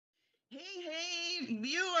Hey,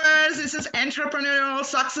 viewers, this is Entrepreneurial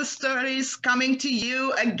Success Stories coming to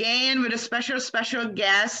you again with a special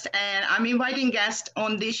guest. And I'm inviting guests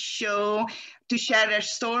on this show to share their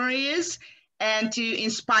stories and to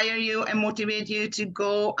inspire you and motivate you to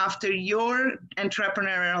go after your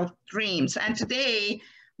entrepreneurial dreams. And today,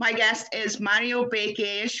 my guest is Mario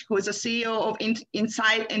Bekes, who is the CEO of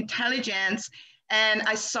Insight Intelligence, and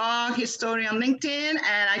I saw his story on LinkedIn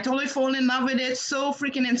and I totally fall in love with it. So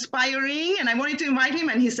freaking inspiring. And I wanted to invite him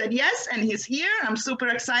and he said yes, and he's here. I'm super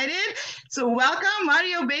excited. So welcome,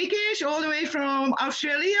 Mario Bekes, all the way from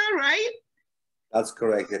Australia, right? That's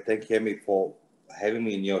correct. Thank you, Amy, for having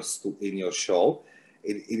me in your show.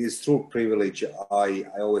 It is true privilege. I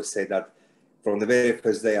always say that from the very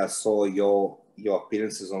first day I saw your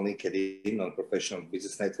appearances on LinkedIn on Professional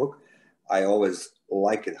Business Network. I always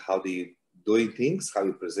like it how do you doing things, how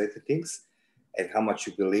you present things, and how much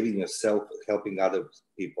you believe in yourself, helping other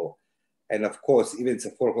people. And of course, even it's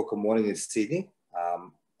 4 o'clock in the morning in Sydney.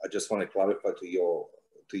 I just want to clarify to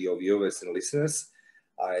your viewers and listeners.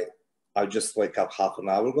 I just wake up half an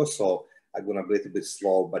hour ago, so I'm going to be a little bit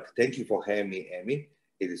slow. But thank you for having me, Amy.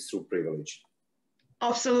 It is true privilege.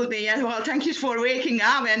 Absolutely. Yeah. Well, thank you for waking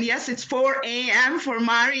up. And yes, it's 4 a.m. for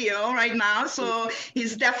Mario right now. So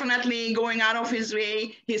he's definitely going out of his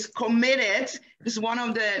way. He's committed. He's one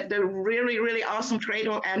of the really awesome trade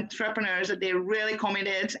entrepreneurs that they're really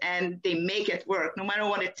committed and they make it work no matter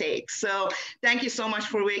what it takes. So thank you so much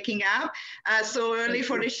for waking up so early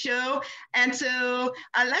for the show. And so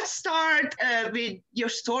let's start with your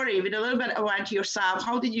story, with a little bit about yourself.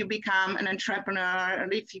 How did you become an entrepreneur?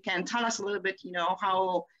 And if you can tell us a little bit,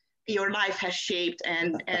 how your life has shaped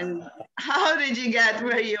and how did you get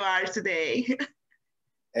where you are today?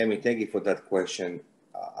 Amy, thank you for that question.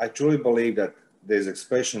 I truly believe that there's an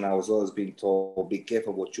expression I was always being told, be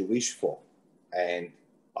careful what you wish for. And,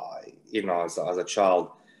 as a child,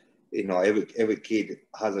 every kid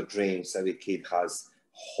has a dreams, every kid has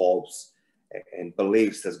hopes and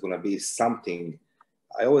believes there's going to be something.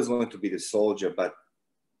 I always wanted to be the soldier, but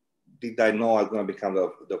did I know I was going to become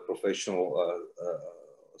the professional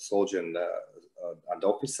soldier and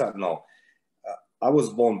officer? No. I was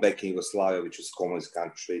born back in Yugoslavia, which was a communist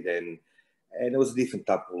country then, and it was a different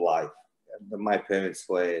type of life. My parents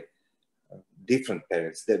were different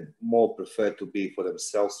parents. They more preferred to be for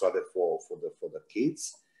themselves rather for the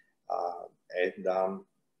kids.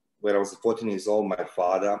 When I was 14 years old, my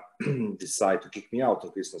father decided to kick me out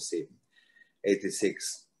on Christmas Eve,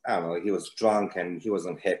 86. I don't know, he was drunk and he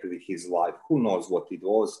wasn't happy with his life. Who knows what it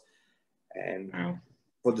was. And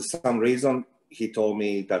for some reason, he told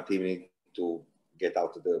me that evening to get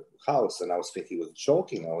out of the house. And I was thinking he was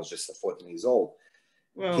joking. I was just 14 years old.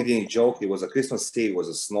 Well, he didn't joke. It was a Christmas Eve. It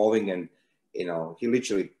was snowing. And, he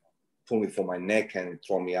literally pulled me from my neck and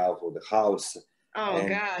threw me out of the house. Oh, and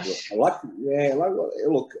gosh.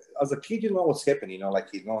 Look, as a kid, you know what's happening.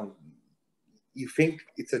 You think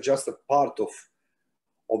it's just a part of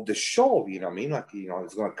the show, you know what I mean?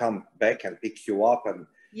 It's going to come back and pick you up. And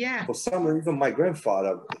for some reason, my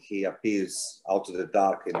grandfather, he appears out of the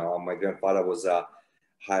dark. My grandfather was a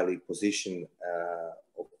highly positioned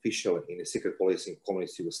official in the secret police in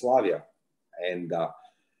communist Yugoslavia. And,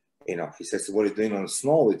 he says, what are you doing on the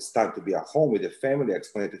snow? It's time to be at home with the family. I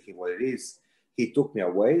explained to him what it is. He took me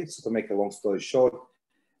away. So to make a long story short,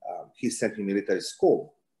 he sent me to military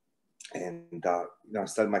school. And, I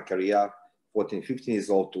started my career 14, 15 years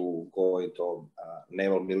old to go into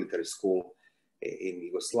naval military school in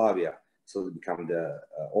Yugoslavia. So to become the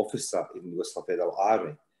officer in Yugoslav Federal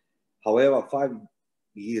Army. However, 5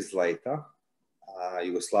 years later,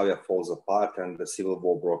 Yugoslavia falls apart and the civil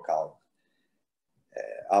war broke out.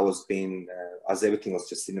 I was as everything was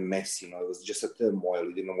just in a mess, it was just a turmoil.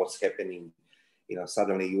 You didn't know what's happening.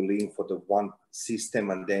 Suddenly you're living for the one system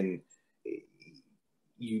and then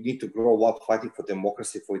you need to grow up fighting for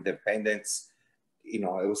democracy, for independence. It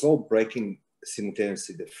was all breaking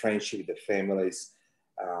simultaneously, the friendship, the families.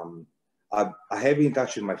 I have been in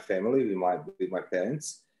touch with my family, with my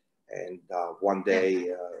parents. And one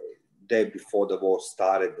day, day before the war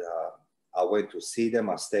started, I went to see them,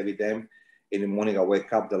 I stayed with them. In the morning, I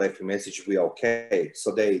wake up, they left a message, we're okay.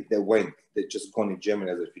 So they just gone in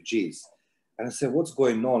Germany as refugees. And I said, what's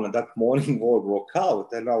going on? And that morning, war broke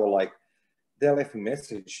out. And I was like, they left a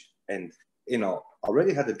message and, I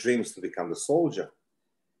already had the dreams to become the soldier.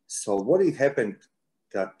 So what had happened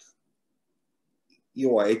that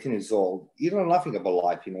you are 18 years old, you know nothing about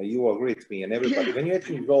life, you agree with me and everybody. When you're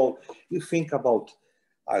 18 years old, you think about,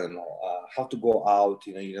 I don't know, how to go out,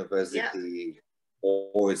 university,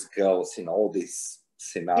 boys, girls, all this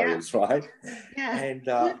scenarios, right? Yeah. And,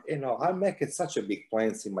 you know, I'm making such a big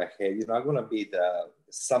plans in my head. You know, I'm going to be the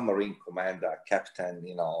submarine commander, captain,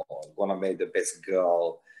 you know, I'm going to make the best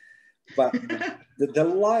girl. But the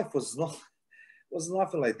life was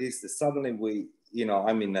nothing like this. Suddenly you know,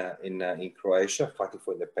 I'm in Croatia fighting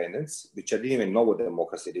for independence, which I didn't even know what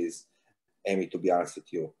democracy is, Amy, to be honest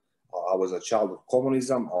with you. I was a child of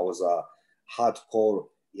communism. I was a hardcore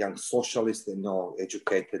young socialist, you know,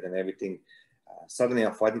 educated and everything. Suddenly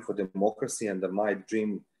I'm fighting for democracy, and my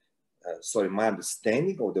my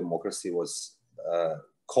understanding of democracy was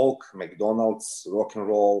Coke, McDonald's, rock and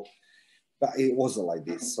roll, but it wasn't like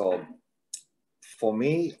this. So for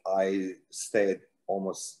me, I stayed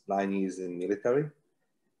almost 9 years in military,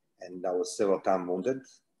 and I was several times wounded.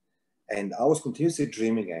 And I was continuously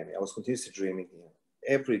dreaming, Amy. I was continuously dreaming, you know,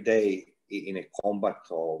 every day in a combat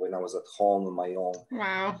or when I was at home on my own.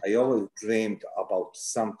 Wow. I always dreamed about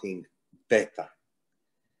something better.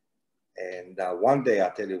 And one day,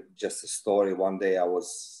 I'll tell you just a story. One day I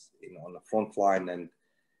was, you know, on the front line, and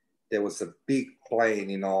there was a big plane,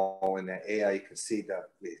 you know, in the air. You can see that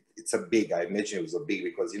it's a big, I imagine it was a big,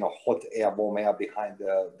 because, you know, hot air, warm air behind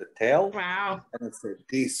the tail. Wow. And I said,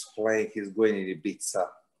 this plane is going in Ibiza.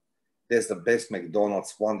 There's the best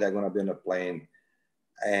McDonald's. One day I'm going to be on a plane.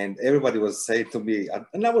 And everybody was saying to me,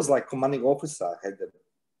 and I was like commanding officer, I had a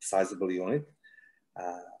sizable unit.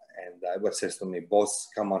 And everybody says to me, boss,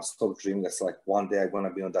 come on, stop dreaming. It's like, one day I'm going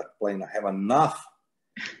to be on that plane. I have enough.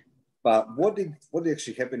 But what did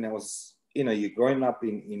actually happen? I was, you know, you're growing up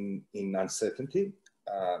in uncertainty.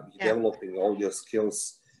 You're developing all your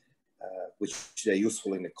skills, which are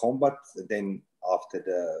useful in the combat. And then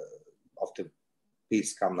after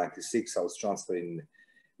peace come 96, I was transferred in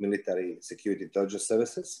military security intelligence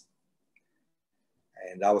services.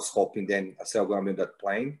 And I was hoping then, I said, I'm going to be on that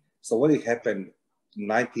plane. So what happened,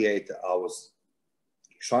 98, I was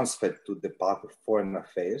transferred to the Department of Foreign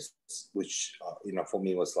Affairs, which, you know, for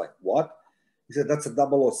me was like, what? He said, that's a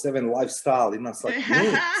 007 lifestyle. You know, it's like, me?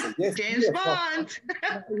 So, yes, James Bond.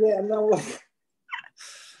 Yeah, no.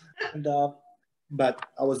 And, but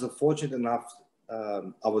I was fortunate enough,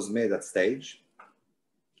 I was made at stage,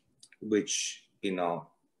 which, you know,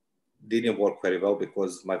 didn't work very well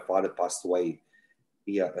because my father passed away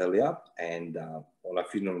a year earlier. And on a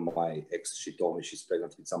funeral, my ex, she told me she's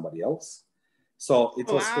pregnant with somebody else. So it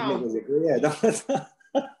was for me, it was like, yeah, that was wow,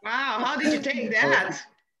 how did you take that?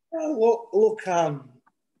 Well, look, I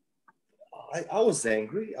was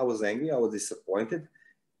angry. I was disappointed.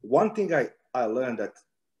 One thing I learned that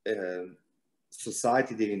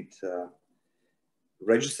society didn't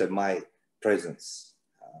register my presence.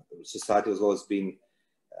 Society has always been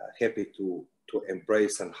happy to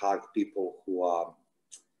embrace and hug people who are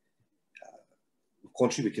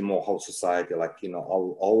contributing more whole society. Like, you know,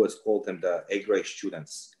 I'll always call them the A-grade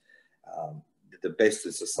students. The best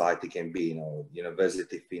in society can be, you know,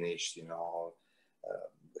 university finished, you know,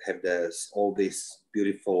 have all these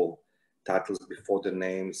beautiful titles before the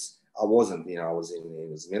names. I wasn't, you know, I was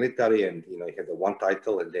in military, and, you know, you had the one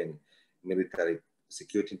title, and then military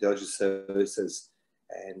security intelligence services.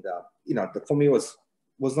 And, you know, for me was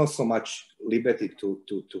not so much liberty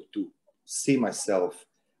to see myself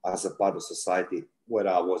as a part of society where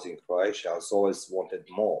I was in Croatia. I was always wanted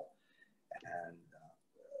more. And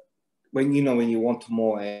when you want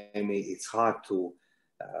more, Amy, it's hard to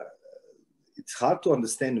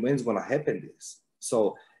understand when it's going to happen this.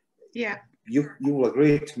 So yeah, you will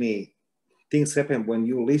agree with me, things happen when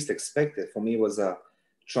you least expect it. For me, it was a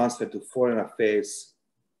transfer to foreign affairs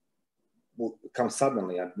will come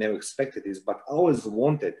suddenly. I never expected this, but I always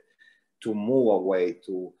wanted to move away,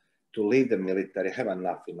 to leave the military, have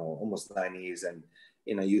enough, you know, almost 9 years. And,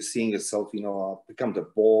 you know, you seeing yourself, you know, become the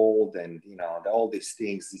bold, and, you know, all these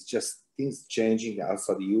things, it's just things changing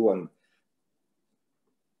outside you. And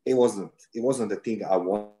it wasn't the thing I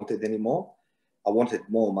wanted anymore. I wanted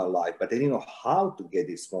more in my life, but I didn't know how to get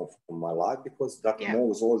this more from my life, because that more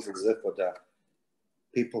was always reserved for the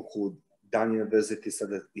people who done university, so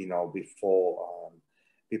that, you know, before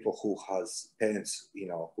people who has parents, you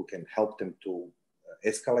know, who can help them to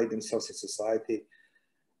escalate themselves in society.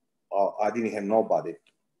 I didn't have nobody.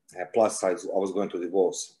 Plus, I was going to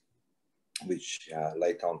divorce, which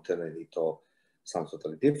later on turned into something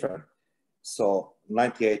totally different. So,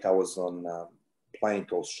 98, I was on plane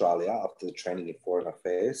to Australia after the training in foreign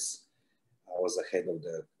affairs. I was the head of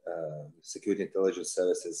the security intelligence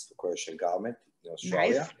services for Croatian government in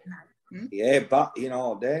Australia. Nice. Yeah, but, you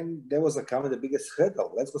know, then there was the biggest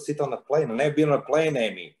hurdle. Let's go sit on a plane. I've never been on a plane,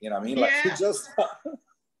 Amy. You know what I mean? Like, you just...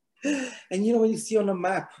 And, you know, when you see on the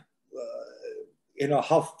map, you know,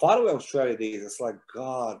 how far away Australia is, it's like,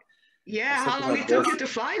 God, Yeah, I said how to long my it took boss, you to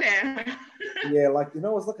fly there? yeah, like, you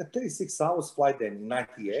know, it was like a 36 hours flight then in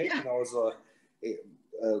 98. Yeah. You know, it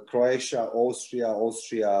was Croatia, Austria,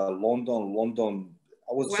 London.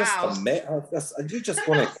 I was just Wow. a mess. You just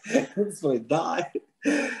want to die.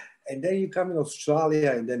 And then you come in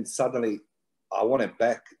Australia, and then suddenly I wanted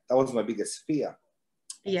back. That was my biggest fear.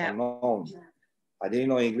 Yeah. I didn't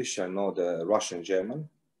know English. I know the Russian, German.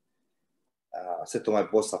 I said to my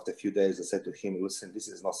boss after a few days, I said to him, listen, this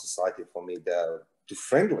is not society for me. They're too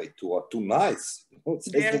friendly, too nice.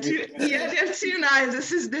 They're too nice.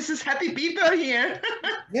 This is happy people here.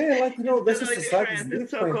 Yeah, like, you know, Western Totally society is different.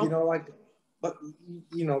 It's so different, cool. you know, like, but,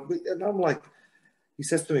 you know, and I'm like, he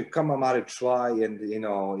says to me, come on, Mario, try and, you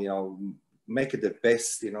know, make it the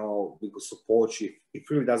best, you know, we could support you. If it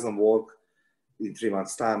really doesn't work, in 3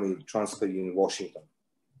 months' time, we transfer you in Washington,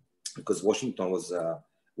 because Washington was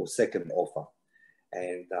second offer.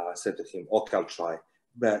 And I said to him, okay, I'll try.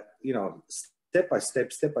 But, you know, step by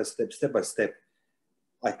step,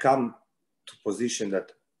 I come to a position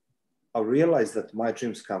that I realized that my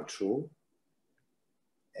dreams come true.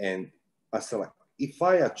 And I said, like, if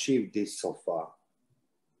I achieve this so far,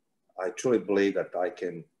 I truly believe that I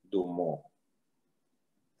can do more.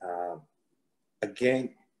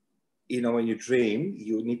 Again, you know, when you dream,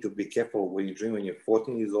 you need to be careful when you dream when you're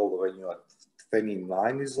 14 years old or when you're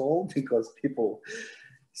 29 years old, because people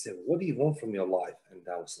say, what do you want from your life? And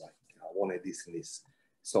I was like, I wanted this and this.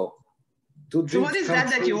 So what is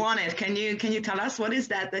that you wanted? Can you tell us what is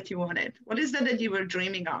that you wanted? What is that you were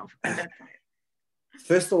dreaming of at that time?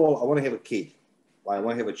 First of all, I want to have a kid. I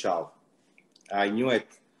want to have a child. I knew it.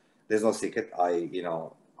 There's no secret.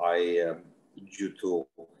 Due to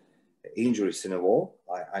injuries in the war,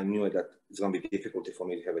 I knew that it's going to be difficult for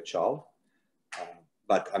me to have a child.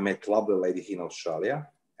 But I met a lovely lady here in Australia,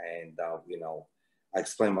 and you know, I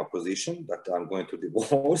explained my position that I'm going to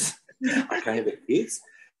divorce. I can't have kids.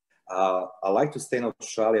 I like to stay in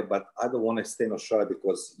Australia, but I don't want to stay in Australia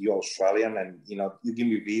because you're Australian and, you know, you give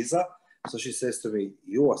me a visa. So she says to me,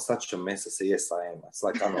 you are such a mess. I say, yes, I am. It's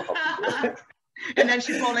like, I know how to do it. And then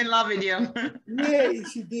she fell in love with you. Yeah,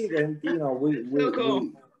 she did. And, you know,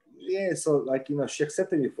 so like, you know, she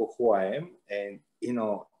accepted me for who I am. And, you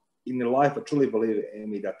know, in life, I truly believe,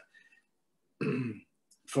 Amy, that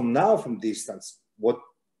from distance, what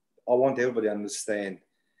I want everybody to understand,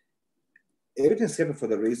 everything's happened for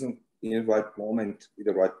the reason, in the right moment, with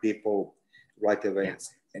the right people, right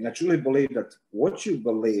events. Yeah. And I truly believe that what you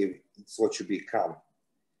believe is what you become.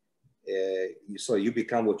 So you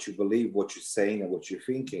become what you believe, what you're saying, and what you're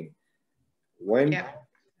thinking. When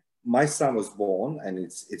my son was born, and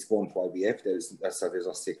it's born to IVF, there's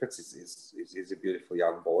no secrets. He's a beautiful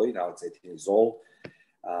young boy. Now it's 18 years old.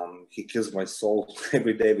 He kills my soul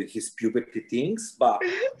every day with his puberty things, but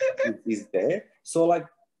he's there. So, like,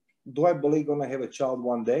 do I believe I'm going to have a child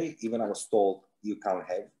one day? Even I was told you can't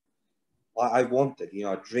have. I wanted, you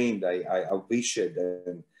know, I dreamed, I wished it.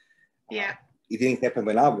 And, it didn't happen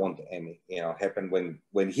when I wanted, Amy. You know, it happened when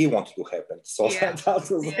he wanted to happen. So that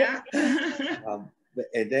was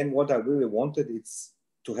and then what I really wanted is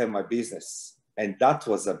to have my business. And that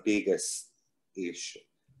was the biggest issue.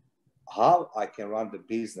 How I can run the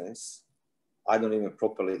business, I don't even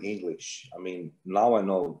properly English. I mean, now I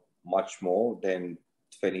know much more than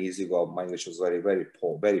 20 years ago. My English was very, very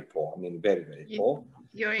poor, very poor. I mean, very, very poor.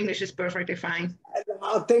 Your English is perfectly fine.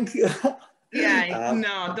 Oh, thank you. Yeah,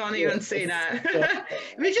 no, don't even say that.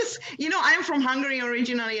 We just, you know, I'm from Hungary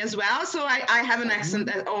originally as well, so I have an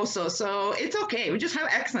accent also. So it's okay. We just have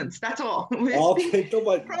accents. That's all. Okay,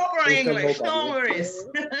 proper English. No worries.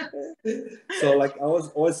 So, like, I was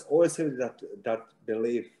always having that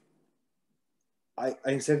belief. I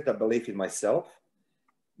inserted that belief in myself.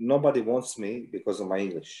 Nobody wants me because of my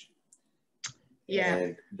English. Yeah,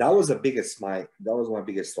 and that was my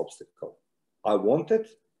biggest obstacle. I wanted.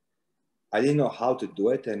 I didn't know how to do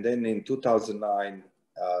it. And then in 2009,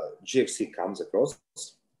 GFC comes across.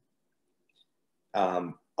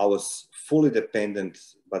 I was fully dependent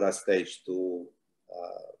by that stage to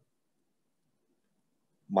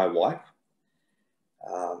my wife.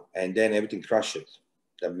 And then everything crashed.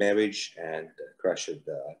 The marriage and crashed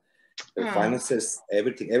the finances,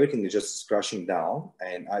 everything is just crashing down.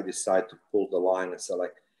 And I decided to pull the line and say,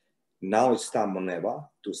 like, now it's time or never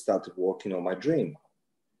to start working on my dream.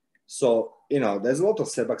 So, you know, there's a lot of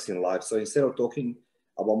setbacks in life. So instead of talking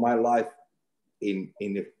about my life in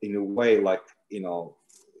a way like, you know,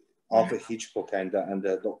 Alfred Hitchcock and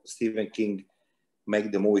Stephen King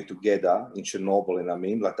make the movie together in Chernobyl, and I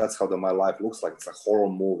mean, like that's how my life looks like. It's a horror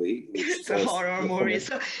movie. It's a horror movie.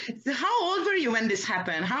 So how old were you when this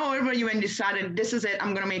happened? How old were you when you decided this is it?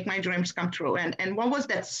 I'm gonna make my dreams come true. And what was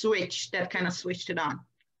that switch that kind of switched it on?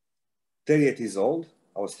 38 years old.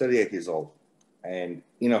 I was 38 years old, and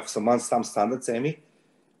some standards, Amy,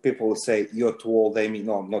 people will say you're too old, Amy.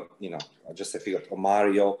 No, not. I just figured, oh,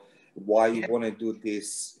 Mario, why you want to do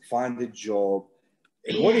this? Find a job.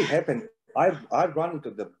 And what happened? I ran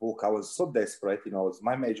into the book. I was so desperate.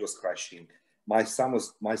 My marriage was crashing. My son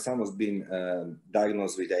was being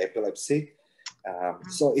diagnosed with epilepsy.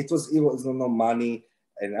 So it was no money,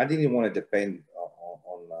 and I didn't want to depend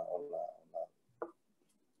on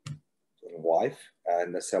wife.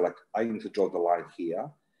 And I said, like, I need to draw the line here.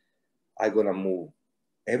 I'm gonna move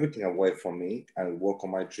everything away from me and work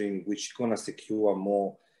on my dream, which is gonna secure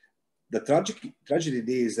more. The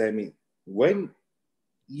tragedy is, I mean, when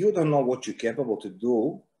you don't know what you're capable to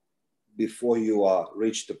do before you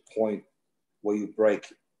reach the point where you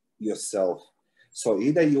break yourself. So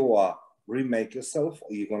either you remake yourself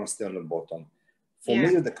or you're gonna stay on the bottom. For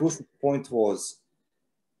me, the crucial point was,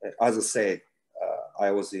 as I said,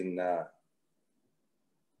 I was in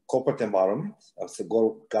corporate environment. I was a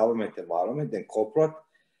government environment, then corporate,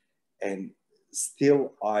 and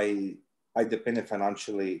still I depended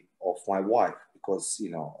financially of my wife because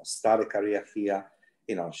started a career here.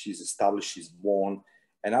 She's established, she's born,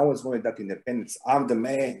 and I was wanting that independence. I'm the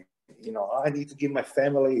man. I need to give my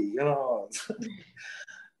family.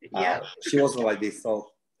 She wasn't like this.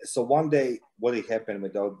 So one day, what happened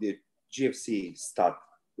with the GFC start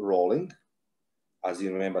rolling, as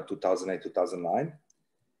you remember, 2008, 2009.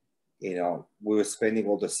 We were spending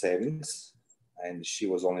all the savings, and she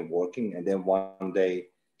was only working. And then one day,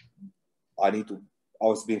 I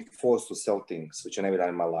was being forced to sell things, which I never done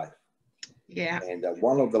in my life. Yeah. And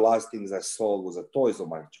one of the last things I sold was the toys of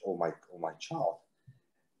my child.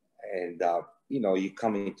 And you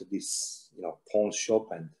come into this pawn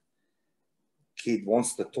shop, and kid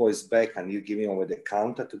wants the toys back, and you give him over the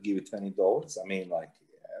counter to give you $20. I mean, like,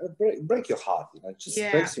 break your heart. It just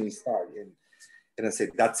breaks you inside. And I said,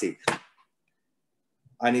 that's it.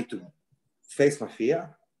 I need to face my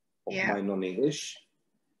fear of my non-English.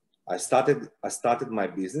 I started my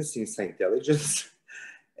business, Insight Intelligence,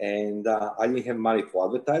 and I didn't have money for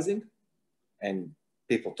advertising. And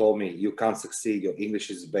people told me, you can't succeed, your English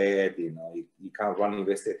is bad, you can't run an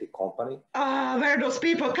investigative company. Where those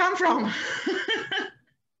people come from?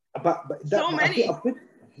 but so many.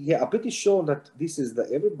 I'm pretty sure that this is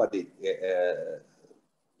everybody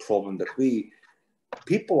problem that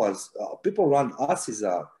people around us is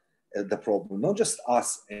the problem, not just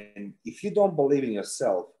us. And if you don't believe in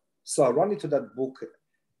yourself, so I run into that book.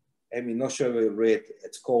 I mean, not sure if you read.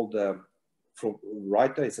 It's called from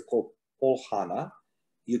writer. It's called Paul Hanna.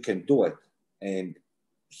 You Can Do It, and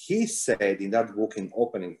he said in that book, in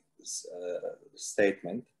opening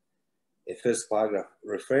statement, a first paragraph,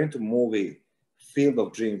 referring to movie Field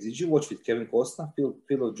of Dreams. Did you watch with Kevin Costner,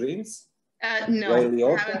 Field of Dreams? No,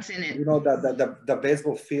 I haven't seen it. The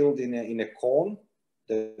baseball field in a cone.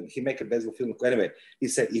 He make a baseball field. Anyway, he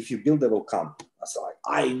said, if you build, it will come. I was like,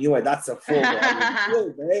 I knew it. That's a formula.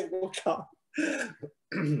 It will come.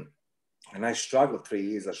 And I struggled 3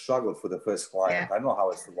 years. I struggled for the first client. I know how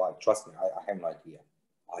I survived. Trust me, I have no idea.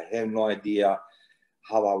 I have no idea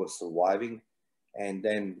how I was surviving. And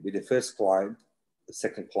then with the first client, the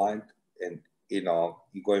second client, and you're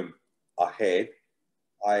going ahead,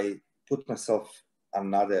 I put myself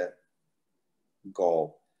another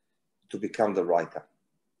goal to become the writer.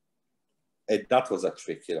 And that was a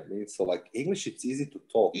trick, So like English, it's easy to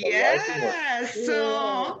talk.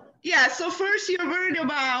 So first you're worried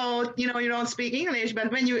about, you don't speak English,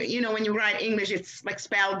 but when when you write English, it's like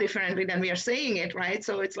spelled differently than we are saying it, right?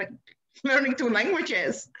 So it's like learning two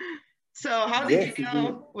languages. So how did you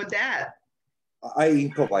deal with that? I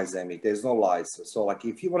improvise, Amy. There's no lies. So like,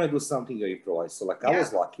 if you want to do something, you improvise. So like, I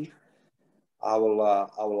was lucky. I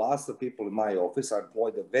will ask the people in my office. I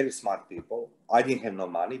employed the very smart people. I didn't have no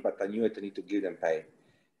money, but I knew it. I need to give them pay.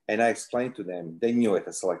 And I explained to them. They knew it.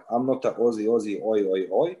 It's like, I'm not an Aussie,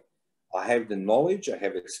 oi. I have the knowledge. I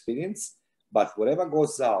have experience. But whatever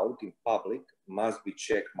goes out in public must be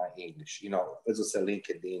checked my English. As I say,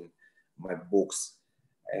 LinkedIn, my books.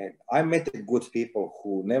 And I met good people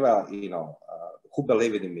who never, who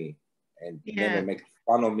believed in me and never make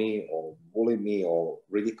fun of me or bully me or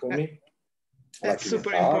ridicule me. That's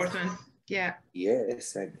super important. Yeah.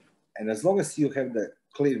 Yes. And as long as you have the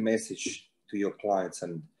clear message to your clients,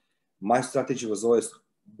 and my strategy was always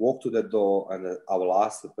walk to the door and I will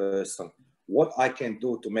ask the person what I can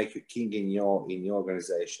do to make you king in your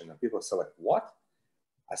organization. And people say like, what?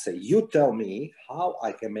 I say, you tell me how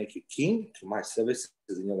I can make you king to my services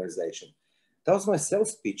in your organization. That was my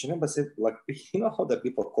sales pitch. And I said, like, you know how the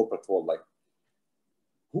people corporate world, like,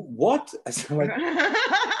 what? I said, like,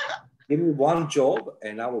 give me one job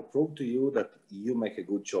and I will prove to you that you make a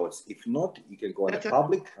good choice. If not, you can go in the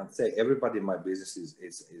public and say everybody in my business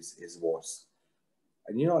is worse.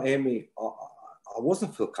 And you know, Amy, I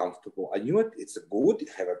wasn't feel comfortable. I knew it. It's good.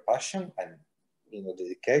 Have a passion and, you know,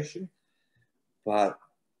 dedication, but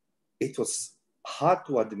it was hard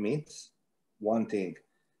to admit one thing: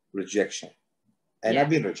 rejection. And I've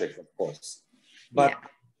been rejected, of course. But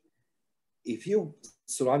if you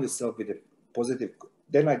surround yourself with a positive,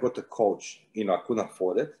 then I got a coach. You know, I couldn't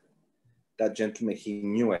afford it. That gentleman, he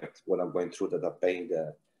knew it, what I'm going through, that I'm paying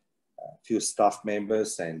the few staff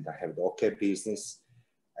members and I have the OK business.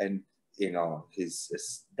 And, you know,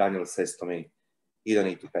 Daniel says to me, you don't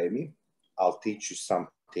need to pay me. I'll teach you some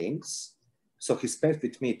things. So he spent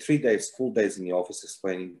with me 3 days, full days in the office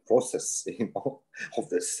explaining the process, you know, of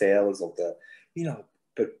the sales, of the, you know,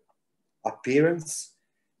 the appearance.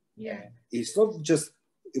 Yeah. It's not just,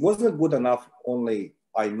 it wasn't good enough only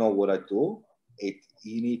I know what I do.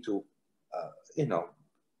 You need to, you know,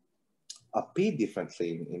 appear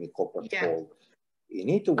differently in a corporate world. You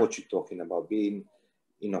need to what you're talking about, being,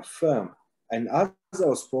 you know, firm. And as I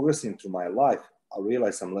was progressing through my life, I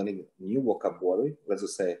realized I'm learning new vocabulary. Let's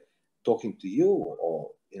just say, talking to you or,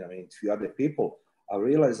 you know, a few other people, I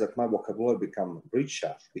realized that my vocabulary become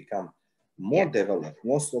richer, become more developed,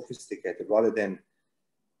 more sophisticated, rather than,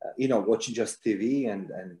 you know, watching just TV and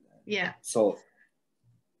so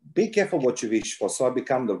be careful what you wish for. So I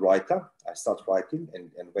become the writer. I start writing and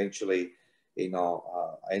eventually, you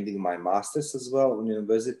know, ending my master's as well on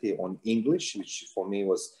university on English, which for me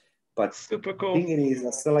was, but super cool. The thing is,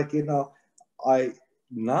 I feel like, you know,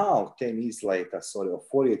 now 10 years later, or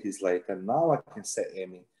 48 years later, now I can say,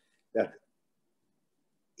 Amy, that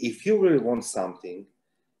if you really want something,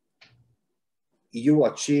 you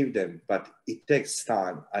achieve them, but it takes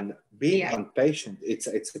time. And being impatient, it's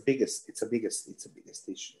the biggest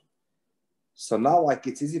issue. So now, like,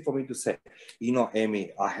 it's easy for me to say, you know,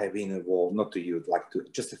 Amy, I have been involved, not to you, like to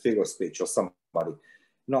just a figure of speech or somebody.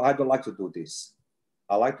 No, I don't like to do this.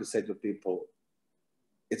 I like to say to people,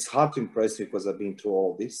 it's hard to impress me because I've been through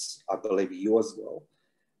all this. I believe you as well.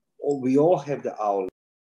 We all have our.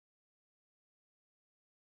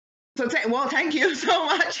 So, well, thank you so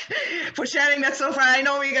much for sharing that so far. I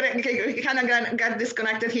know we kind of got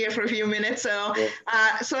disconnected here for a few minutes. So,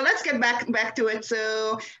 so let's get back to it.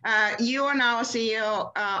 So, you are now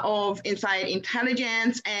CEO of Insight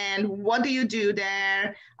Intelligence, and what do you do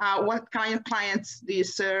there? What kind of clients do you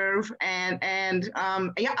serve? And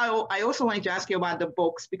I also wanted to ask you about the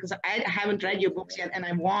books, because I haven't read your books yet, and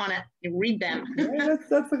I want to read them. Yeah,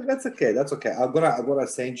 that's okay. That's okay. I'm gonna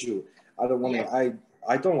send you. I don't want to.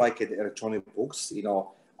 I don't like it, electronic books. You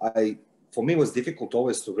know, for me it was difficult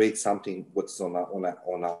always to read something what's on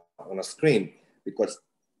a screen, because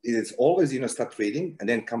it is always, you know, start reading and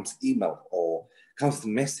then comes email or comes the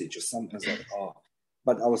message or something. Like, oh.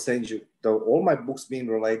 But I was saying all my books being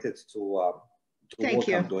related to what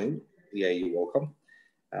I'm doing. Yeah, you're welcome.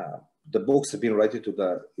 The books have been related to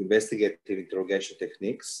the investigative interrogation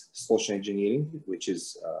techniques, social engineering, which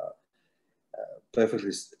is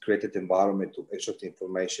perfectly created environment to extract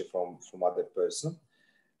information from other person,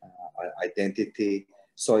 identity.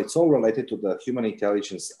 So it's all related to the human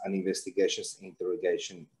intelligence and investigations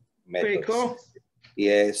interrogation methods. Pretty cool.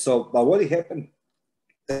 Yeah. So, but what happened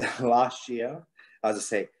last year, as I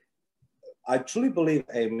say, I truly believe,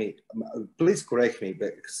 Amy, please correct me,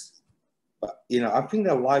 because, you know, I think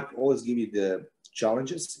that life always gives you the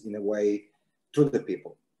challenges in a way to the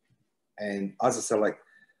people. And as I said, like,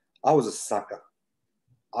 I was a sucker.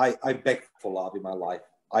 I begged for love in my life.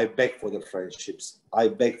 I begged for the friendships. I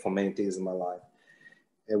begged for many things in my life.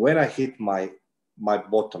 And when I hit my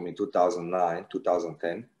bottom in 2009,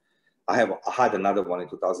 2010, I had another one in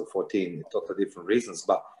 2014, totally different reasons.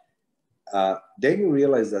 But then you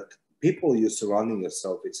realize that people you're surrounding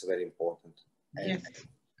yourself, it's very important. And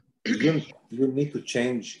you need to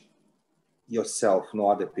change yourself, no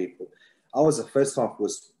other people. I was the first one who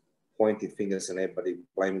was pointing fingers at everybody,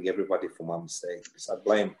 blaming everybody for my mistakes. I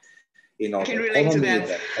blame, you know, I can relate to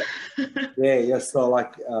that. Yeah. So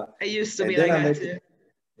like, I used to be like that too.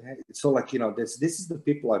 Yeah, so like, you know, this is the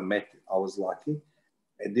people I met. I was lucky,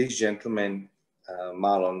 and this gentleman,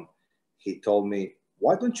 Marlon, he told me,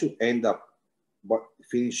 why don't you end up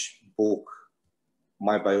finish book,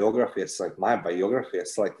 my biography? It's like, my biography.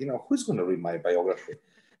 It's like, you know, who's going to read my biography?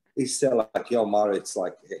 He said like, yo, Mara, it's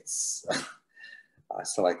like,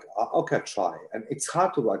 So like, okay, try. And it's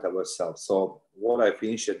hard to write ourselves. So what I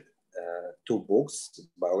finished, 2 books,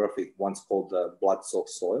 biography. One's called Blood Soaked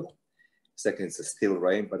Soil. Second is Still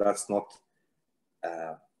Rain, but that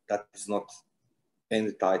is not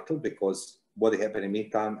any title, because what happened in the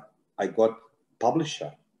meantime, I got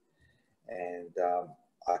publisher, and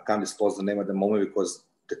I can't disclose the name at the moment because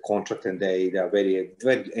the contract, and they are very,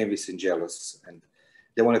 very envious and jealous, and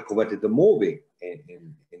they want to convert the movie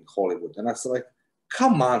in Hollywood. And I was like,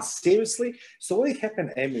 come on, seriously? So what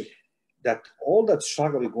happened, Amy, that all that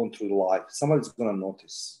struggle you're going through life, somebody's going to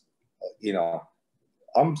notice.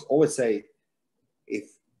 I'm always say, if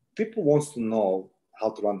people wants to know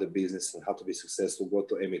how to run the business and how to be successful, go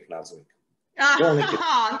to Amy Knazovic.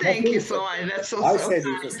 Thank you so much. That's so I said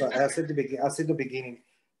at the beginning,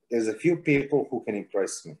 there's a few people who can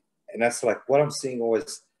impress me. And that's like what I'm seeing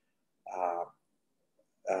always.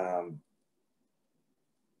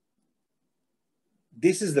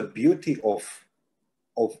 This is the beauty of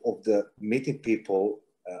the meeting people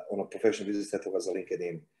on a professional business network as a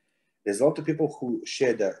LinkedIn. There's a lot of people who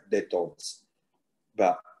share their thoughts,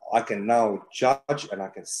 but I can now judge and I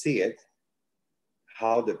can see it,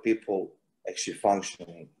 how the people actually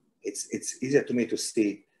functioning. It's easier to me to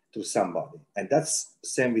see through somebody. And that's the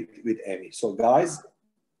same with Amy. So guys,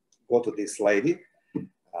 go to this lady,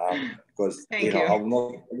 because I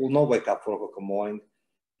will not wake up 4 o'clock in the morning.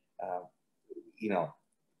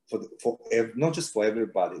 For not just for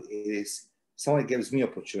everybody, it is someone gives me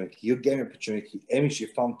opportunity. You gave me opportunity. Amy, she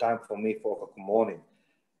found time for me 4 o'clock in the morning.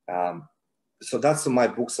 So that's what my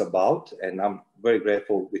book's about, and I'm very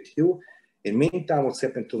grateful with you. In the meantime, what's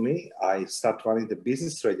happened to me, I started running the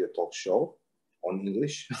business radio talk show on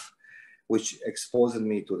English, which exposed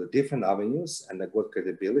me to the different avenues and I got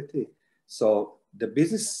credibility. So the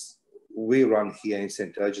business we run here in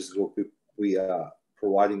Intelligence Group, we are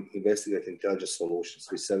providing investigative intelligence solutions.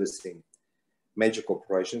 We're servicing major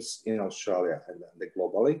corporations in Australia and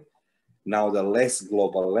globally. Now the less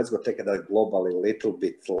global, let's go take it globally a little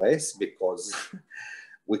bit less, because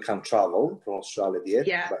we can't travel from Australia yet.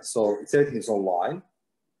 Yeah. So everything is online.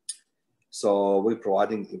 So we're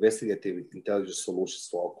providing investigative intelligence solutions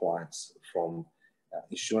for our clients, from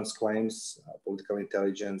insurance claims, political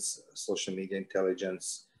intelligence, social media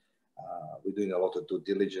intelligence. We're doing a lot of due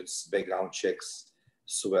diligence, background checks,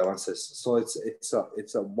 surveillances. So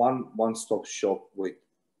it's a one-stop shop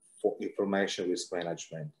for information risk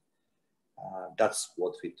management. That's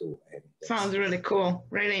what we do. Sounds really cool,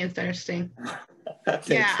 really interesting.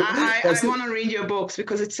 Yeah, I want to read your books,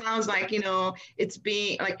 because it sounds like, it's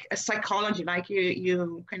being like a psychology, like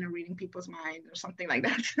you kind of reading people's mind or something like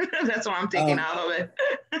that. That's what I'm taking out of it.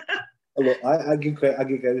 Look, I give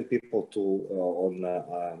credit people to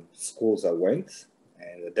on schools I went,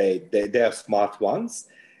 and they are smart ones,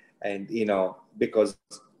 and because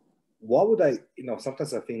what would I,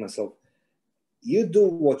 sometimes I think myself, you do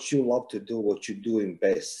what you love to do, what you do in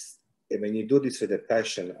best. And when you do this with a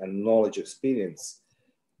passion and knowledge, experience,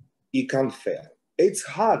 you can't fail. It's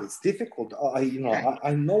hard. It's difficult. I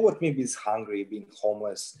know what maybe is hungry, being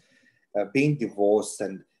homeless, being divorced,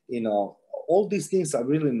 and all these things I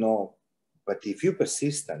really know. But if you're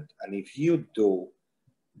persistent and if you do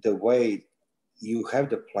the way you have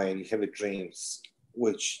the plan, you have the dreams,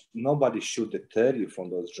 which nobody should deter you from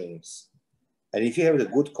those dreams. And if you have a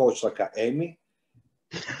good coach like Amy,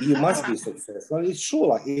 you must be successful. It's true.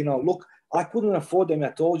 Like, look, I couldn't afford them. I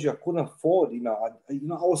told you I couldn't afford, I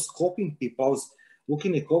was copying people. I was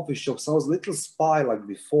looking at coffee shops. I was a little spy like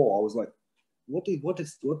before. I was like, okay,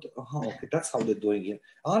 that's how they're doing it.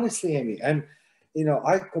 Honestly, Amy, and,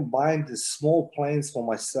 I combined the small plans for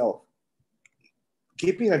myself.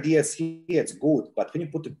 Keeping ideas here, it's good. But when you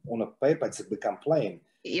put it on a paper, it's become plain.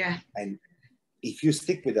 Yeah. And if you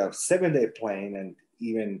stick with a 7-day plan, and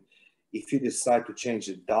even if you decide to change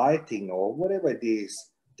the dieting or whatever it is,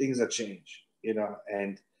 things are changed,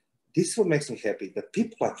 and this is what makes me happy. That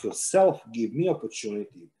people like yourself give me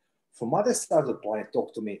opportunity from other side of the planet,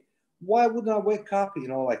 talk to me. Why wouldn't I wake up,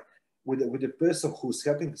 like with a person who's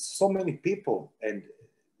helping so many people, and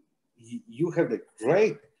you have the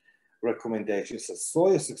great recommendations and so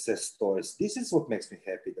your success stories. This is what makes me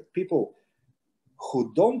happy, that people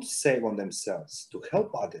who don't save on themselves to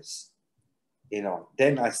help others,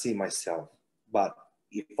 then I see myself. But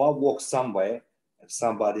if I walk somewhere and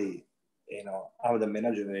somebody, I'm the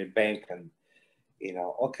manager in a bank, and,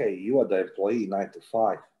 okay, you are the employee 9 to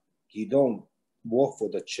 5. You don't work for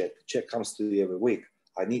the check. The check comes to you every week.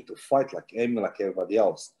 I need to fight like Amy, like everybody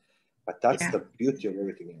else. But that's the beauty of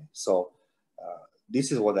everything. So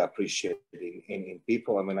this is what I appreciate in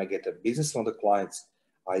people. I mean, I get a business from the clients.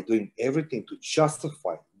 I'm doing everything to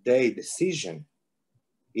justify their decision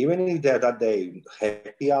even if they're that day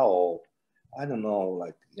happier or I don't know,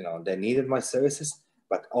 like, you know, they needed my services,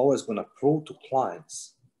 but always going to prove to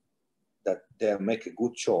clients that they'll make a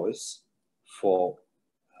good choice for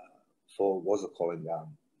what's it called,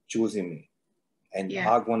 choosing me. And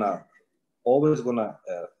I'm always gonna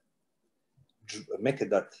make it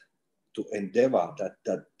that to endeavor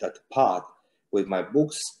that part with my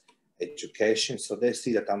books, education, so they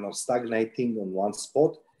see that I'm not stagnating on one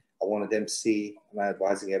spot. I want them to see, and I'm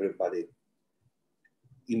advising everybody,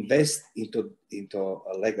 invest into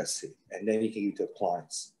a legacy, and then you can give to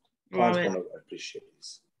clients. Clients want to appreciate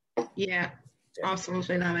this. Yeah,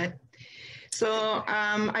 absolutely love it. So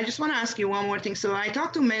I just want to ask you one more thing. So I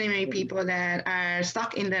talk to many people that are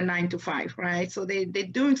stuck in their 9 to 5, right? So they're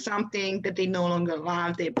doing something that they no longer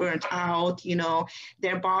love. They're burnt out, you know,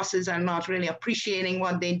 their bosses are not really appreciating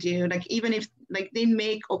what they do. Like even if like they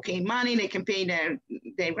make okay money, they can pay their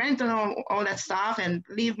rent and all that stuff and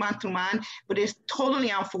live month to month, but it's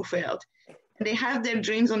totally unfulfilled. They have their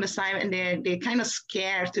dreams on the side and they're kind of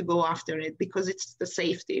scared to go after it because it's the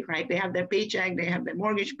safety, right? They have their paycheck, they have their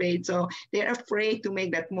mortgage paid. So they're afraid to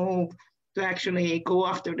make that move to actually go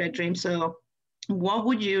after their dream. So what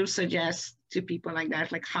would you suggest to people like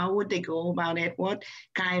that? Like, how would they go about it? What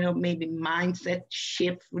kind of maybe mindset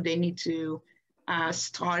shift would they need to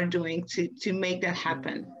start doing to make that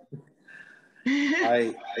happen?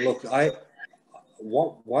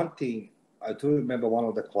 One thing, I do remember one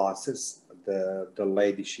of the classes, the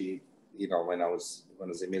lady, she, you know, when I was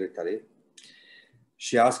in military,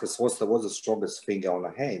 she asked us what's the strongest finger on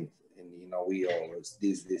a hand, and you know, we always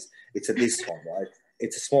this it's this one, right?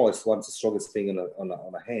 It's the smallest one, it's the strongest finger on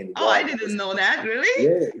a hand. Oh, I didn't know that, really?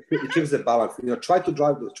 Yeah, it keeps the balance. You know, try to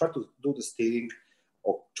do the steering,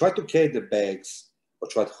 or try to carry the bags, or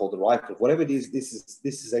try to hold the rifle. Whatever it is, this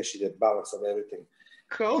is actually the balance of everything.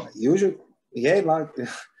 Cool. Usually, yeah, like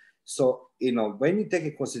so. You know, when you take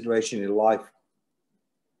in consideration in life,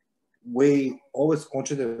 we always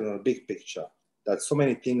concentrate on the big picture. That so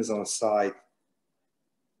many things on the side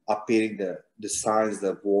appearing, the signs,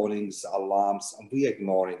 the warnings, alarms, and we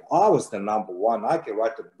ignoring. I was the number one. I can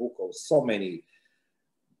write a book of so many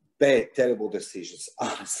bad, terrible decisions,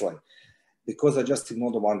 honestly, because I just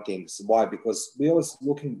ignore the one things. Why? Because we always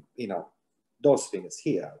looking, you know, those fingers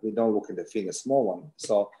here. We don't look at the finger, small one.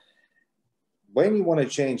 So when you want to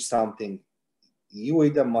change something, you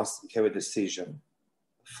either must have a decision,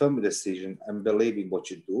 firm decision, and believe in what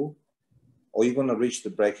you do, or you're going to reach the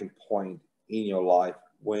breaking point in your life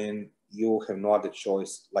when you have no other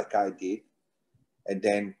choice, like I did, and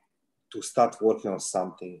then to start working on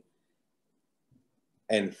something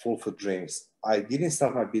and fulfill dreams. I didn't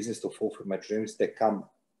start my business to fulfill my dreams. They come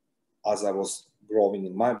as I was growing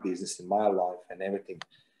in my business, in my life and everything.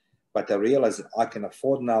 But I realized that I can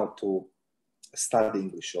afford now to study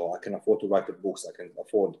English, or I can afford to write the books. I can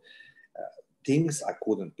afford things I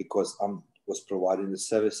couldn't because I was providing the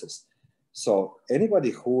services. So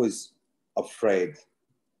anybody who is afraid,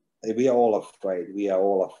 we are all afraid. We are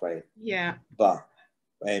all afraid. Yeah. But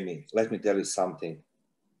Amy, let me tell you something.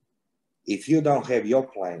 If you don't have your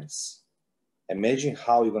plans, imagine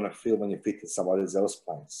how you're going to feel when you fit in somebody else's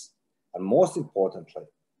plans. And most importantly,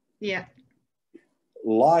 yeah,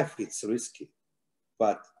 life is risky,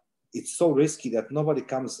 but it's so risky that nobody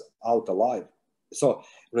comes out alive. So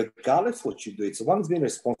regardless what you do, it's one's being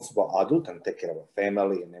responsible adult and take care of a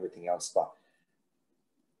family and everything else. But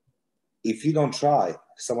if you don't try,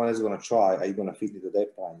 someone else is going to try. Are you going to fit into their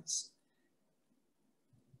plans?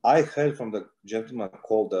 I heard from the gentleman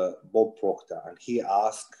called Bob Proctor, and he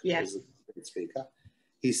asked, yes, the speaker,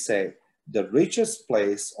 he said, the richest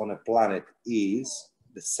place on a planet is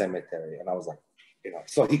the cemetery. And I was like, you know,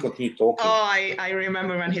 so he continued talking. Oh, I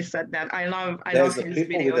remember when he said that. I love his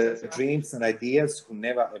people videos with the dreams and ideas who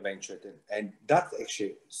never eventuated. And that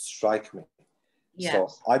actually struck me. Yes.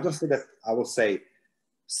 So I don't say that, I will say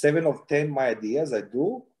 7 of 10 my ideas I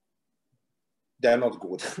do, they're not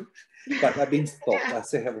good. But I've been stopped. I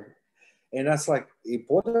say, and that's like, the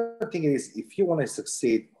important thing is, if you want to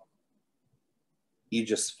succeed, you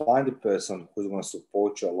just find a person who's going to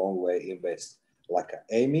support you along the way, invest, like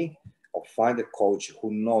Amy, or find a coach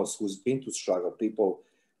who knows, who's been to struggle, people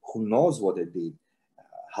who knows what they did,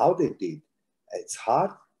 how they did. It's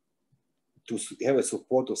hard to have a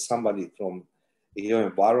support of somebody from your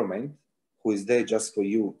environment who is there just for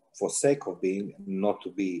you, for sake of being, not to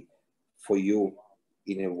be for you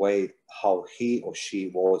in a way how he or she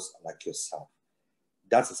was like yourself.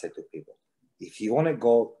 That's what I say to people. If you want to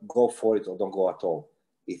go for it, or don't go at all.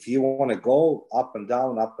 If you want to go up and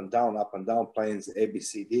down, up and down, up and down, planes A, B,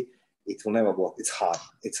 C, D, it will never work. It's hard.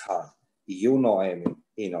 It's hard. you know, Amy,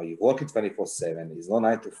 you know, you work 24/7, it's not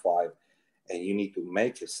 9 to 5, and you need to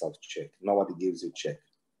make yourself check. Nobody gives you check.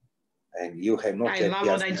 And you have no I love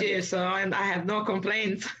what I do, so and I have no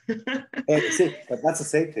complaints. And see, but that's the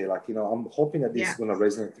same thing. Like, you know, I'm hoping that this is going to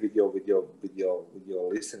resonate with your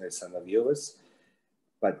listeners and the viewers.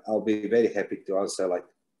 But I'll be very happy to answer. Like,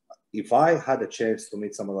 if I had a chance to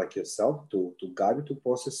meet someone like yourself to guide me to the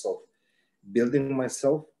process of building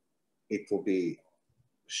myself, it will be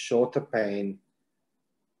shorter pain,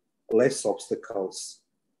 less obstacles,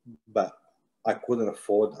 but I couldn't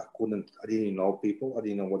afford, I didn't know people, I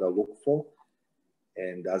didn't know what I look for.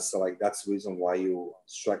 And that's the reason why you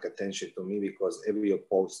strike attention to me, because every your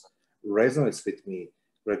post resonates with me,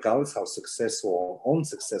 regardless how successful or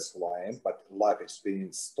unsuccessful I am, but life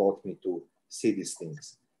experience taught me to see these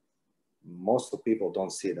things. Most of the people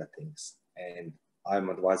don't see the things. And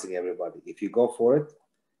I'm advising everybody, if you go for it,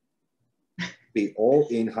 be all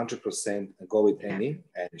in 100% and go with Amy,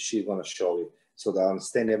 and she's going to show you. So that I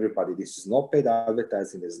understand everybody, this is not paid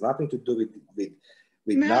advertising. There's nothing to do with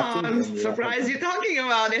no, nothing. I'm surprised you're talking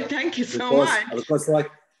about it. Thank you so much. Because like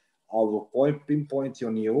I will pinpoint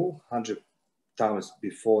on you 100 times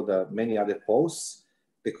before the many other posts,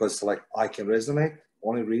 because like I can resonate.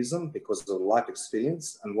 Only reason because of life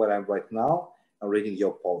experience and where I'm right now. I'm reading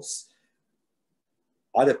your posts.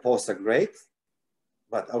 Other posts are great,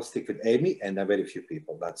 but I'll stick with Amy and a very few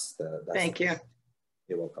people. Thank you.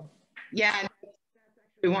 You're welcome. Yeah, that's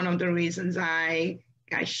actually one of the reasons I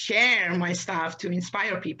share my stuff, to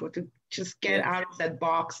inspire people to just get out of that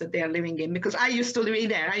box that they're living in. Because I used to be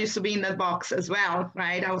there. I used to be in that box as well,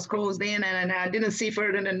 right? I was closed in and I didn't see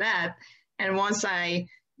further than that. And once I,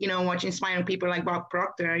 watch inspiring people like Bob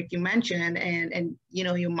Proctor, like you mentioned, and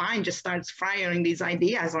your mind just starts firing these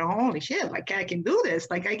ideas. Like, holy shit, like I can do this.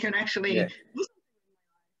 Like I can actually do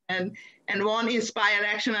something. And one inspired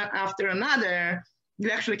action after another, you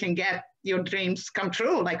actually can get your dreams come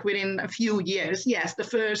true, like within a few years. Yes, the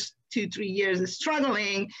first 2-3 years is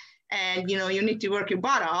struggling, and you need to work your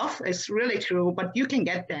butt off. It's really true, but you can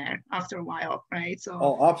get there after a while, right?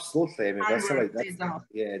 So absolutely. I mean,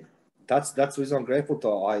 that's the reason I'm grateful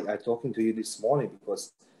to I talking to you this morning,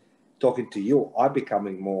 because talking to you, I'm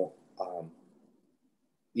becoming more. I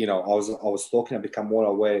was talking. I become more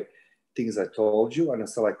aware things I told you, and I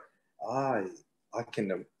said like, I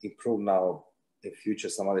can improve now in future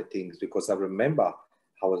some other things, because I remember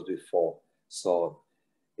how it was before. So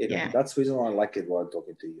that's the reason why I like it while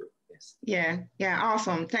talking to you. Yes. Yeah,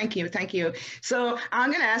 awesome. Thank you. So I'm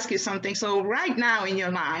going to ask you something. So right now in your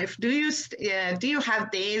life, do you have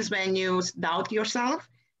days when you doubt yourself,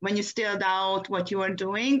 when you still doubt what you are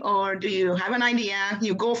doing, or do you have an idea,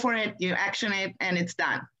 you go for it, you action it, and it's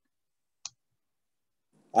done?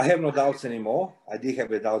 I have no doubts anymore. I did have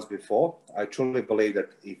the doubts before. I truly believe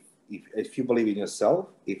that if you believe in yourself,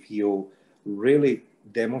 if you really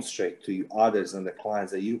demonstrate to others and the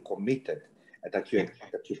clients that you committed, and that you're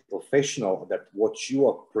professional, that what you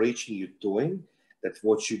are preaching, you're doing, that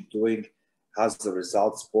what you're doing has the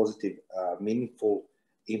results, positive, meaningful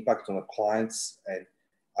impact on the clients, and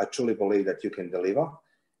I truly believe that you can deliver.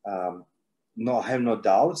 No, I have no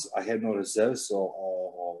doubts. I have no reserves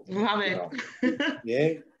or love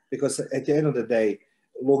it. Because at the end of the day,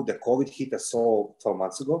 look, the COVID hit us all 12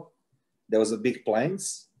 months ago. There was a big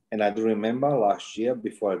plans, and I do remember last year,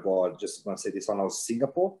 before I go, I just want to say this one, I was in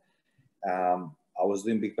Singapore. I was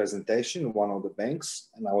doing big presentation in one of the banks,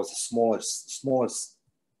 and I was the smallest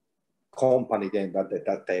company then at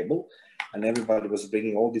that table, and everybody was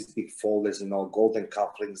bringing all these big folders, golden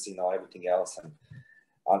cufflinks, everything else. And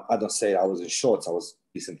I don't say I was in shorts, I was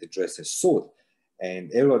decently dressed in suit,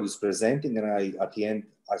 and everybody was presenting, and at the end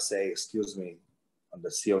I say, excuse me, and the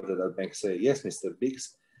CEO of that bank say, yes, Mr.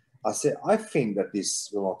 Bekes. I say, I think that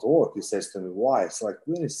this will not work. He says to me, why? It's like,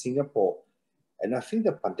 we're in Singapore, and I think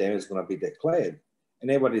the pandemic is going to be declared.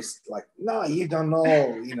 And everybody's like, no, you don't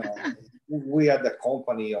know. We are the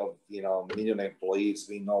company of, million employees.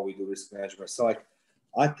 We know we do risk management. So like,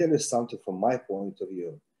 I tell you something from my point of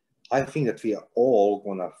view. I think that we are all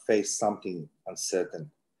going to face something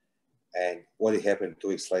uncertain. And what happened 2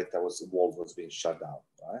 weeks later was the world was being shut down,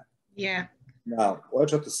 right? Yeah. Now, what I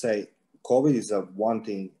try to say, COVID is one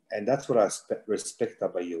thing, and that's what I respect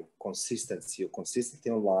about you. Consistency. You're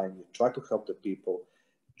consistently online. You try to help the people,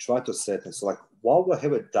 try to set. And so like, while I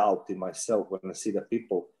have a doubt in myself when I see the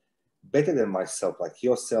people better than myself, like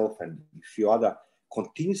yourself and a few other,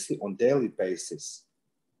 continuously on daily basis,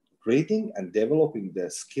 creating and developing the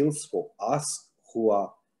skills for us who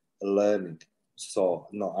are learning. So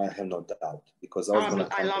no, I have no doubt, because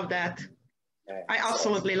I love that. I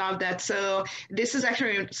absolutely love that. So this is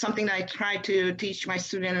actually something that I try to teach my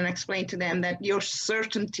students and explain to them, that your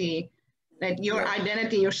certainty, that your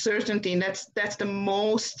identity, your certainty, that's the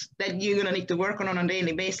most that you're gonna need to work on a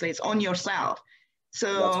daily basis on yourself.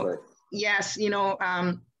 So yes, you know,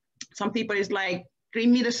 some people is like, give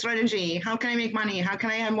me the strategy. How can I make money? How can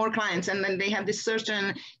I have more clients? And then they have this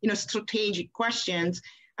certain, you know, strategic questions.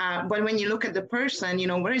 But when you look at the person, you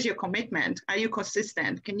know, where is your commitment? Are you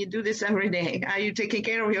consistent? Can you do this every day? Are you taking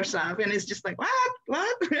care of yourself? And it's just like, what?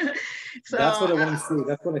 So that's what I want to see.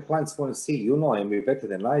 That's what the clients want to see. You know, and me better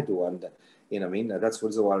than I do. And, you know, I mean, that's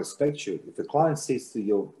what I respect you. If the client sees to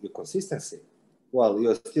your consistency, well,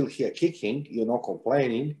 you're still here kicking, you're not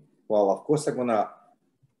complaining. Well, of course, I'm going to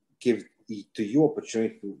give to you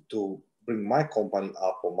opportunity to bring my company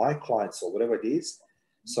up or my clients or whatever it is.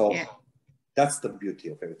 So that's the beauty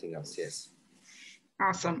of everything else. Yes.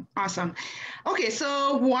 Awesome. Awesome. Okay.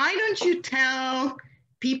 So why don't you tell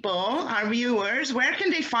people, our viewers, where can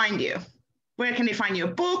they find you? Where can they find your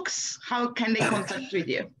books? How can they contact with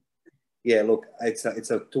you? Yeah, look, it's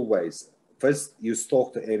two ways. First, you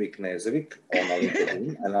talk to Amy Knazovic on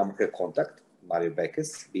LinkedIn, and I'm her contact,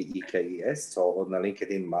 mariobekes, Bekes. So on the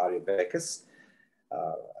LinkedIn, mariobekes.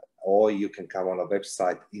 Or you can come on our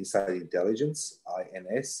website, Insight Intelligence,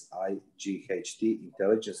 INSIGHT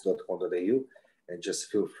intelligence.com.au, and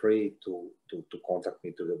just feel free to contact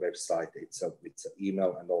me to the website. It's an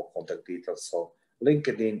email and all contact details. So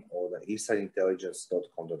LinkedIn or the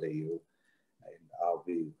insightintelligence.com.au, and I'll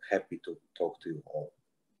be happy to talk to you all.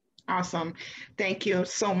 Awesome. Thank you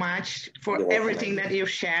so much for everything that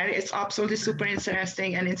you've shared. It's absolutely super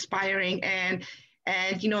interesting and inspiring, and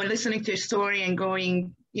you know, listening to your story and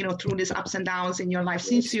going, you know, through these ups and downs in your life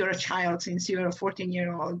since you're a child, since you're a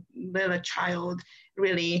 14-year-old little child,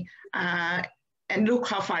 really. And look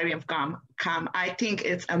how far we have come. I think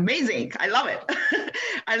it's amazing. I love it.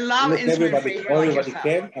 I love everybody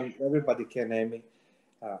can, Amy.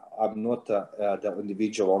 I'm not the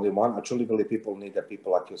individual only one. I truly believe people need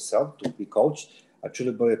people like yourself to be coached. I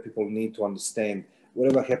truly believe people need to understand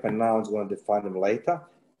whatever happened now is going to define them later.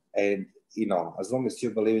 And, you know, as long as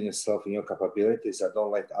you believe in yourself and your capabilities, I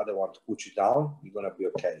don't let other one to put you down, you're going to be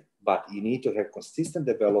okay. But you need to have consistent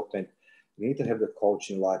development. You need to have the coach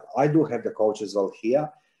in life. I do have the coach as well here.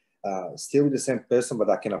 Still the same person, but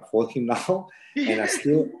I can afford him now. And I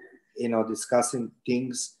still, you know, discussing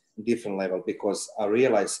things different level, because I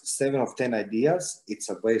realize 7 of 10 ideas, it's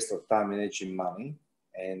a waste of time, energy, money.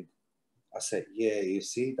 And I said, yeah, you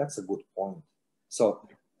see, that's a good point. So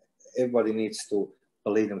everybody needs to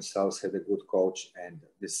believe themselves, have a good coach, and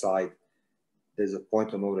decide there's a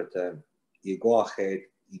point of no return. You go ahead,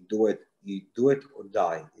 you do it or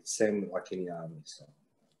die. It's same like in the army. So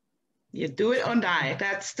you do it or die.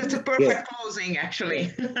 That's a perfect closing, actually.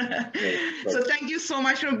 So thank you so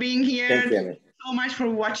much for being here. Thank you so much for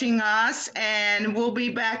watching us, and we'll be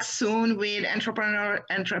back soon with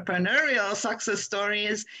entrepreneurial success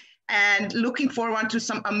stories, and looking forward to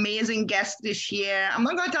some amazing guests this year. I'm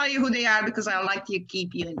not going to tell you who they are because I like to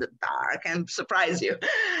keep you in the dark and surprise you.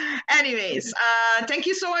 Anyways, thank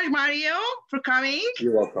you so much, Mario, for coming.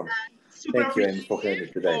 You're welcome. Thank you, Amy, for having me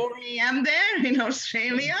today. 4 a.m. there in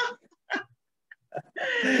Australia.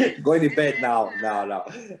 Going to bed now. No.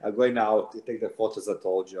 I'm going now to take the photos I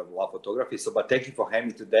told you. I love photography. So, but thank you for having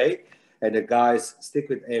me today. And the guys, stick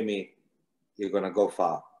with Amy. You're going to go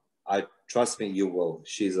far. Trust me, you will.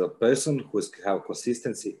 She's a person who's have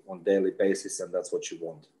consistency on daily basis, and that's what you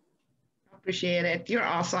want. Appreciate it. You're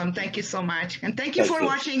awesome. Thank you so much. And thank you for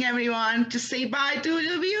watching, everyone. Just say bye to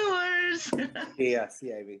the viewers. Yeah, see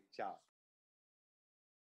you, Amy. Ciao.